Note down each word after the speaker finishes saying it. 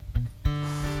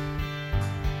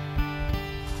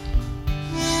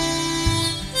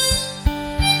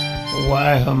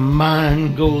why her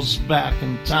mind goes back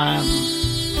in time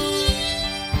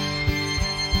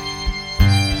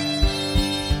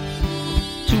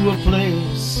to a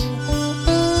place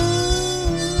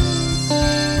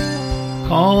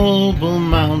called Bull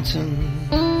Mountain.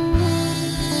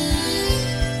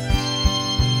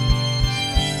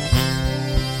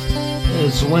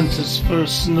 As winter's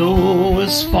first snow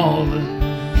is falling,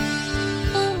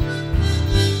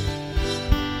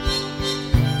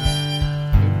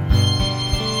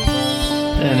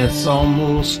 and it's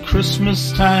almost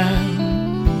Christmas time.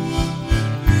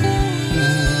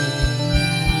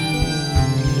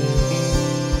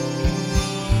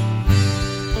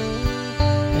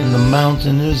 And the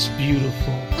mountain is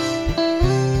beautiful,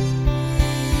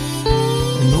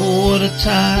 and oh, what a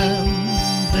time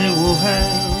they will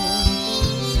have.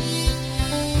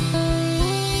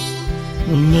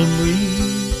 The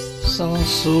memories are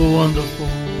so wonderful,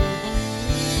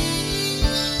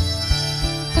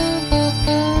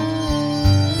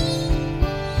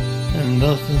 and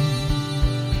nothing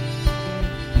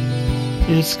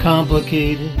is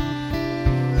complicated.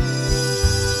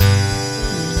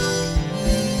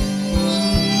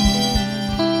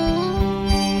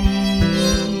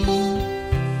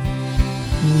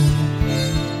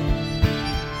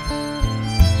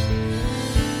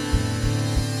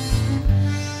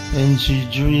 And she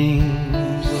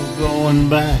dreams of going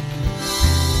back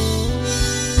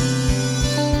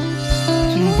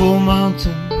to Bull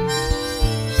Mountain,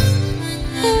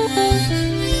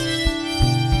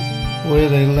 where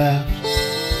they laughed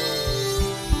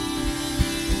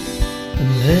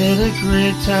and had a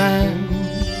great time.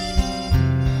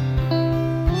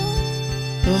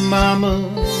 Her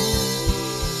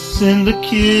mama's in the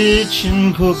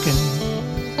kitchen cooking,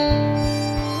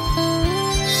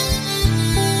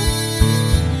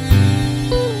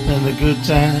 the good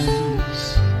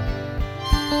times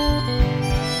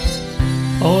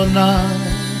are not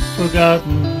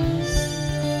forgotten.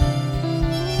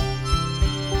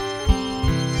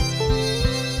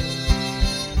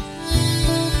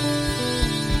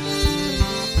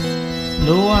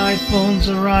 No iPhones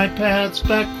or iPads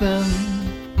back then,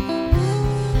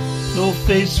 no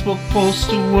Facebook posts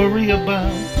to worry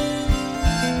about,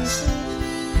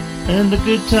 and the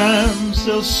good times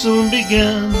they'll soon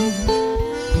begin.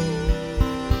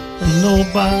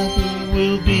 Nobody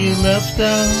will be left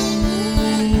out,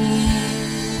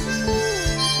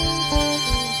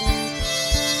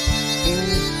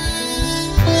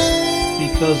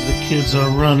 because the kids are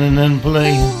running and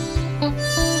playing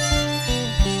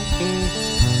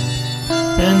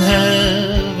and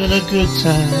having a good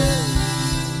time,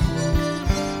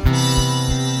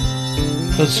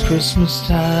 'cause Christmas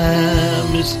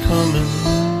time is coming,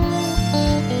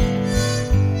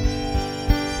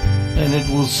 and it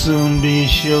will soon be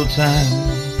showtime.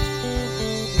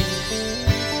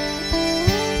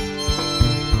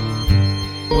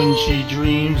 When she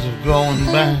dreams of going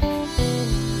back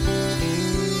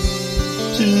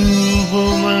to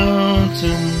Bull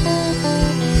Mountain,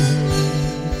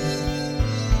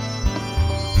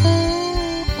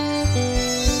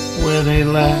 where they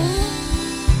laugh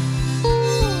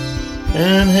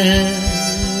and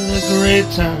had a great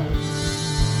time.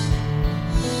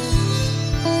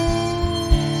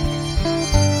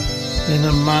 And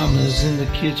her mama's in the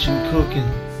kitchen cooking.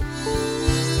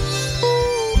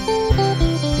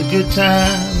 The good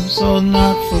times are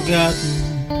not forgotten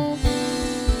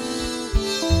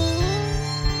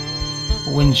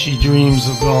when she dreams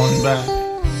of going back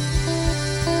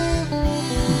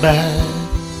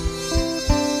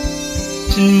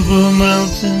to Bull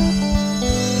Mountain.